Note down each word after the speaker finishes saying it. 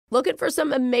Looking for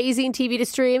some amazing TV to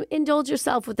stream? Indulge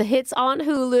yourself with the hits on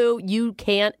Hulu you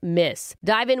can't miss.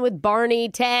 Dive in with Barney,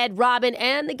 Ted, Robin,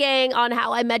 and the gang on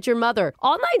How I Met Your Mother.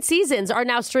 All 9 seasons are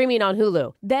now streaming on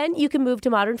Hulu. Then you can move to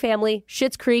Modern Family,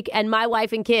 Schitt's Creek, and My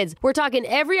Wife and Kids. We're talking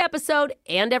every episode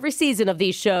and every season of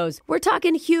these shows. We're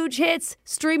talking huge hits,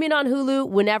 streaming on Hulu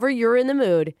whenever you're in the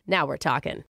mood. Now we're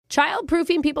talking.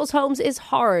 Child-proofing people's homes is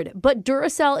hard, but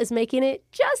Duracell is making it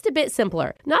just a bit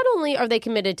simpler. Not only are they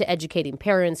committed to educating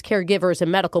parents, caregivers,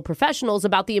 and medical professionals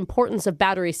about the importance of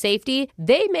battery safety,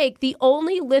 they make the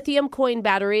only lithium coin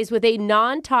batteries with a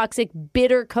non-toxic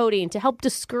bitter coating to help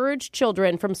discourage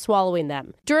children from swallowing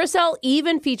them. Duracell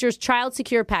even features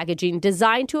child-secure packaging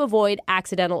designed to avoid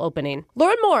accidental opening.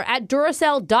 Learn more at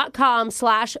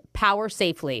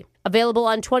Duracell.com/powersafely. Available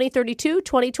on 2032,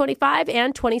 2025,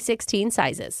 and 2016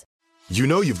 sizes. You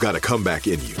know you've got a comeback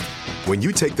in you. When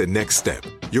you take the next step,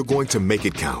 you're going to make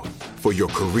it count. For your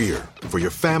career, for your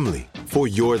family, for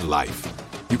your life.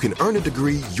 You can earn a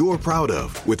degree you're proud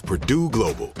of with Purdue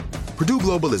Global. Purdue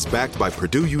Global is backed by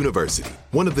Purdue University,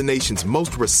 one of the nation's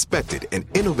most respected and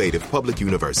innovative public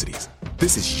universities.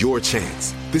 This is your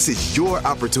chance. This is your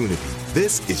opportunity.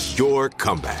 This is your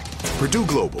comeback. Purdue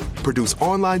Global, Purdue's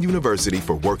online university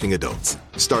for working adults.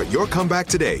 Start your comeback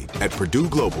today at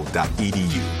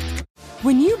purdueglobal.edu.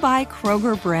 When you buy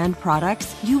Kroger brand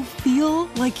products, you feel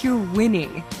like you're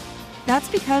winning. That's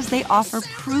because they offer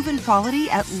proven quality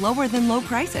at lower than low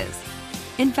prices.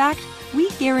 In fact, we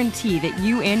guarantee that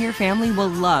you and your family will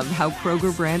love how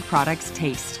Kroger brand products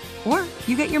taste, or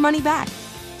you get your money back.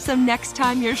 So next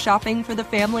time you're shopping for the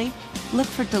family, look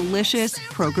for delicious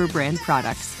Kroger brand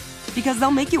products, because they'll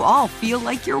make you all feel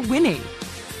like you're winning.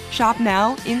 Shop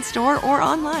now, in-store, or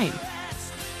online.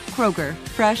 Kroger,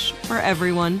 fresh for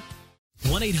everyone.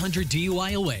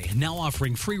 1-800-DUI-AWAY, now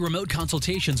offering free remote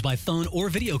consultations by phone or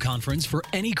video conference for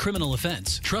any criminal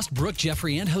offense. Trust Brooke,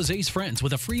 Jeffrey, and Jose's friends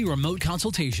with a free remote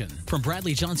consultation. From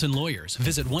Bradley Johnson Lawyers,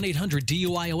 visit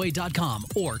 1-800-DUI-AWAY.com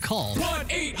or call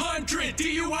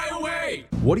 1-800-DUI-AWAY.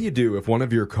 What do you do if one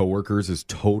of your coworkers is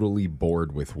totally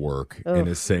bored with work and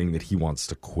is saying that he wants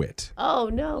to quit? Oh,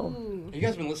 no. You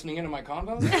guys been listening into my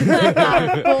convos?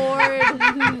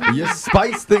 Bored. You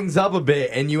spice things up a bit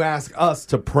and you ask us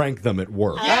to prank them at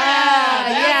work.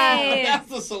 That's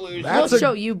the solution. We'll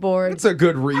show you bored. That's a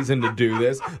good reason to do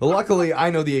this. Luckily, I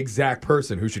know the exact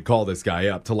person who should call this guy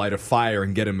up to light a fire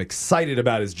and get him excited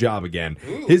about his job again.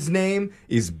 Ooh. His name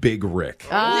is Big Rick.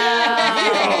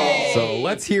 So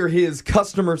let's hear his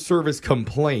customer service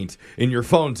complaint in your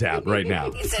phone tab right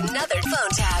now. It's another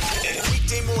phone tab.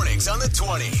 Weekday mornings on the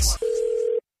 20s.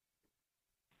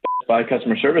 By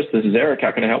customer service, this is Eric.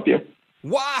 How can I help you?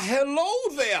 Why, hello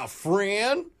there,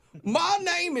 friend. My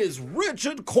name is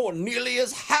Richard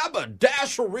Cornelius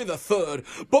Haberdashery III,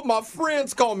 but my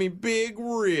friends call me Big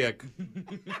Rick.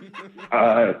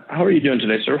 How are you doing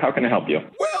today, sir? How can I help you?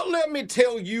 Well, let me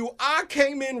tell you, I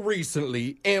came in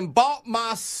recently and bought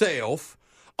myself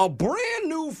a brand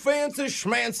new fancy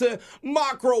schmancy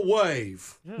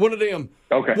microwave. One of them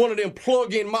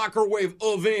plug-in microwave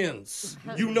ovens.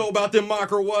 You know about them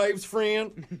microwaves,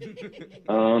 friend?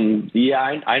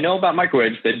 Yeah, I know about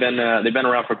microwaves. They've been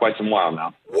around for quite some while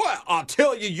now. Well, I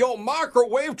tell you, your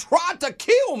microwave tried to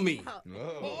kill me.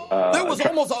 There was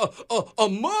almost a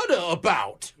murder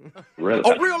about. Really?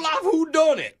 A real life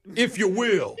whodunit, if you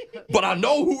will. But I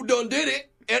know who done did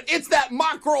it, and it's that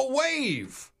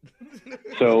microwave.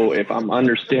 So, if I'm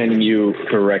understanding you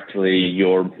correctly,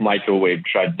 your microwave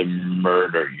tried to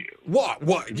murder you. Why,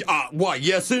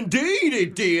 yes, indeed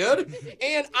it did.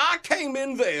 And I came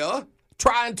in there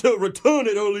trying to return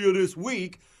it earlier this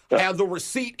week, have the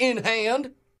receipt in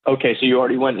hand. Okay, so you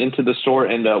already went into the store,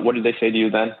 and what did they say to you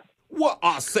then? Well,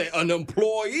 I said an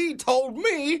employee told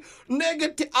me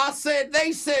negative.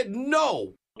 They said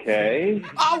no. Okay.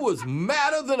 I was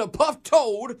madder than a puffed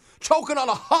toad choking on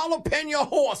a jalapeno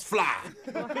horsefly.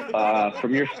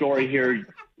 From your story here,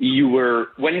 you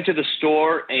went into the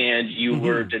store and you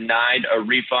were denied a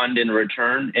refund in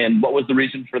return. And what was the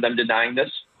reason for them denying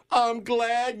this? I'm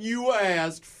glad you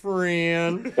asked,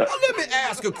 friend. Now, let me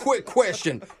ask a quick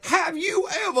question. Have you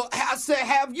ever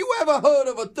heard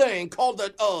of a thing called a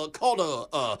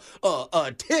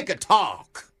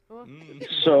tick-a-tock?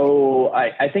 So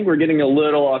I think we're getting a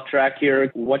little off track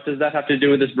here. What does that have to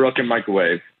do with this broken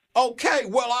microwave? Okay,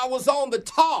 well, I was on the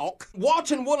talk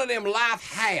watching one of them life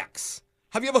hacks.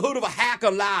 Have you ever heard of a hack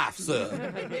of life,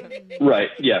 sir? Right,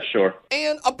 yeah, sure.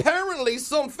 And apparently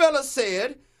some fella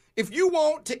said if you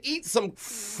want to eat some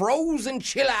frozen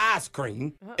chili ice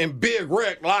cream, and Big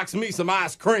Rick likes me some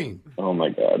ice cream. Oh, my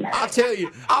God. I tell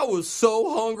you, I was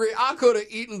so hungry, I could have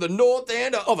eaten the north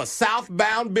end of a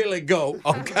southbound Billy Goat,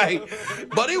 okay?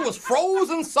 But it was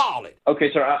frozen solid.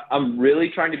 Okay, sir, I'm really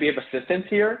trying to be of assistance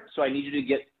here, so I need you to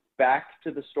get back to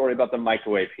the story about the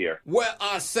microwave here. Well,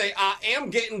 I say I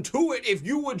am getting to it if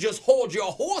you would just hold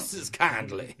your horses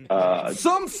kindly.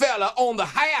 Some fella on the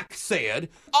hack said,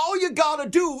 all you gotta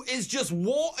do is just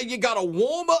you gotta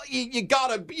warm up, you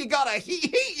gotta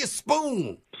heat your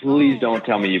spoon. Please don't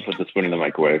tell me you put the spoon in the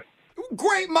microwave.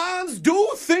 Great minds do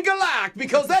think alike,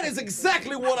 because that is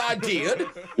exactly what I did.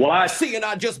 What? See, and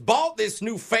I just bought this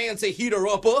new fancy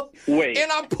heater-upper. Wait.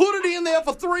 And I put it in there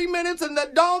for 3 minutes, and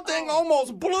the darn thing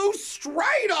almost blew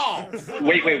straight off.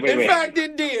 Wait. In fact,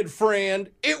 it did, friend.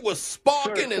 It was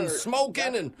sparking Sir, and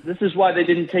smoking and... This is why they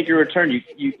didn't take your return.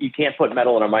 You can't put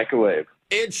metal in a microwave.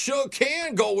 It sure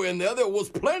can go in there. There was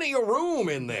plenty of room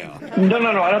in there. No.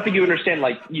 I don't think you understand.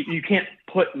 Like, you can't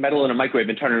put metal in a microwave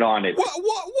and turn it on.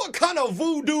 What kind of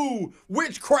voodoo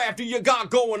witchcraft do you got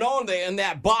going on there in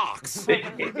that box?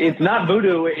 It's not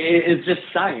voodoo. It's just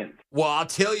science. Well, I'll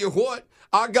tell you what.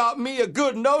 I got me a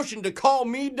good notion to call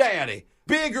me daddy.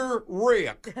 Bigger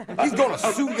Rick. He's gonna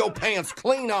sue your pants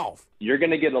clean off. You're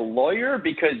gonna get a lawyer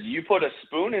because you put a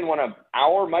spoon in one of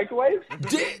our microwaves?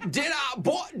 Did I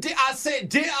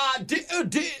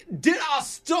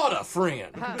stutter,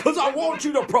 friend? Because I want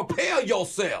you to prepare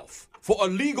yourself for a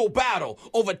legal battle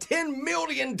over $10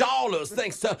 million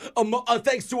thanks to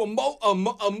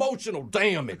emotional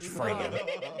damage, friend.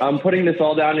 I'm putting this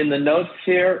all down in the notes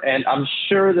here, and I'm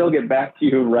sure they'll get back to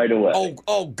you right away.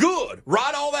 Oh, good.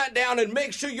 Write all that down and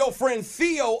make sure your friend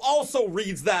Theo also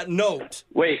reads that note.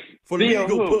 Wait, for Theo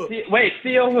legal who?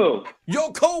 Theo who?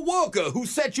 Your co-worker who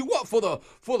set you up for the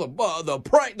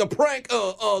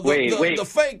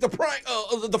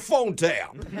phone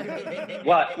tap.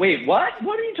 What? Wait, what?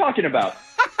 What are you talking about?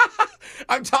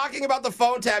 I'm talking about the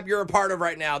phone tap you're a part of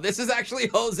right now. This is actually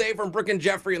Jose from Brooke and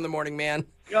Jeffrey in the Morning, man.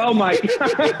 Oh my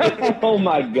Oh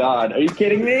my God. Are you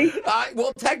kidding me?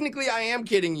 Well, technically I am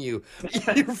kidding you.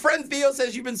 Your friend Theo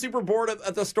says you've been super bored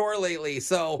at the store lately,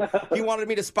 so he wanted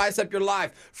me to spice up your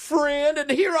life. Friend, and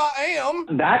here I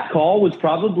am. That call was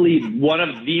probably one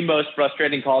of the most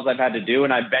frustrating calls I've had to do,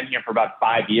 and I've been here for about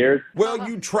 5 years. Well,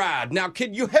 you tried. Now,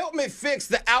 can you help me fix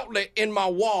the outlet in my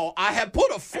wall? I have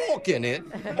put a fork in it,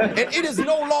 and it is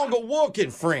no longer working,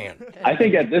 friend. I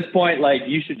think at this point,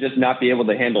 you should just not be able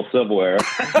to handle silverware.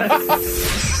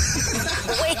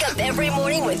 Wake up every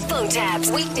morning with phone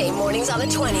taps. Weekday mornings on the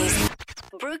 20s.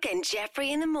 Brooke and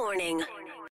Jeffrey in the morning.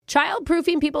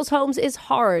 Childproofing people's homes is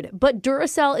hard, but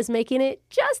Duracell is making it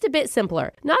just a bit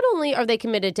simpler. Not only are they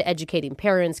committed to educating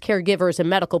parents, caregivers, and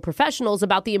medical professionals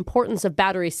about the importance of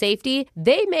battery safety,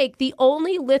 they make the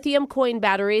only lithium coin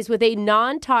batteries with a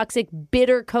non-toxic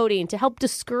bitter coating to help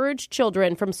discourage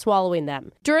children from swallowing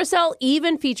them. Duracell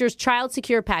even features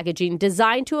child-secure packaging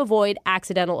designed to avoid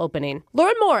accidental opening.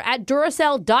 Learn more at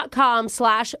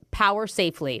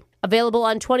Duracell.com/powersafely. Available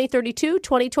on 2032,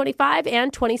 2025,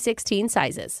 and 2016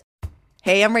 sizes.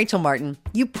 Hey, I'm Rachel Martin.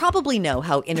 You probably know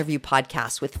how interview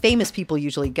podcasts with famous people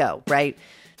usually go, right?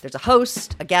 There's a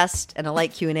host, a guest, and a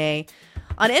light Q&A.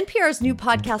 On NPR's new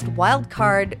podcast,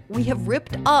 Wildcard, we have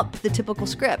ripped up the typical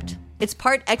script. It's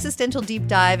part existential deep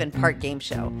dive and part game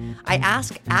show. I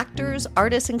ask actors,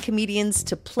 artists, and comedians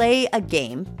to play a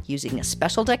game using a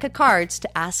special deck of cards to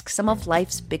ask some of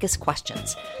life's biggest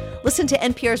questions. Listen to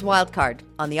NPR's Wildcard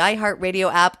on the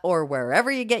iHeartRadio app or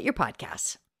wherever you get your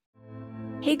podcasts.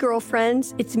 Hey,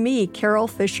 girlfriends, it's me, Carol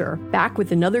Fisher, back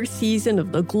with another season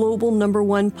of the global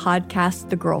 #1 podcast,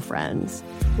 The Girlfriends.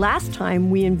 Last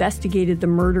time, we investigated the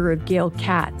murder of Gail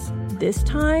Katz. This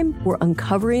time, we're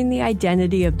uncovering the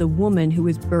identity of the woman who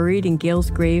was buried in Gail's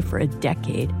grave for a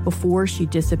decade before she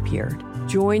disappeared.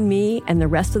 Join me and the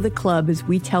rest of the club as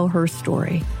we tell her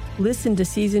story. Listen to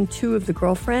Season 2 of The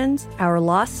Girlfriends, Our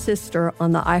Lost Sister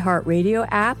on the iHeartRadio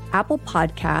app, Apple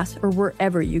Podcasts, or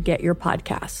wherever you get your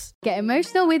podcasts. Get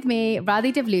emotional with me,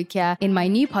 Radhi Devlukia, in my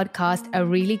new podcast, A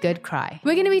Really Good Cry.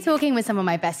 We're going to be talking with some of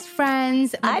my best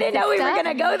friends. I didn't know we were going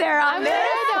to go there on this.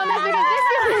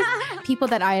 People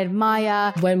that I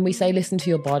admire. When we say listen to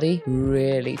your body,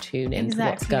 really tune into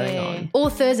what's going on.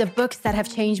 Authors of books that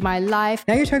have changed my life.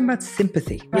 Now you're talking about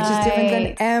sympathy, which is different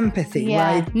than empathy,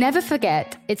 right? Never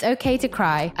forget, it's okay to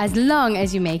cry as long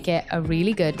as you make it a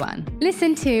really good one.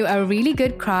 Listen to A Really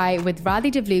Good Cry with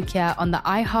Radhi Devlukia on the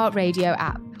iHeartRadio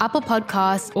app, Apple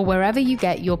Podcasts, or wherever you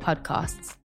get your podcasts.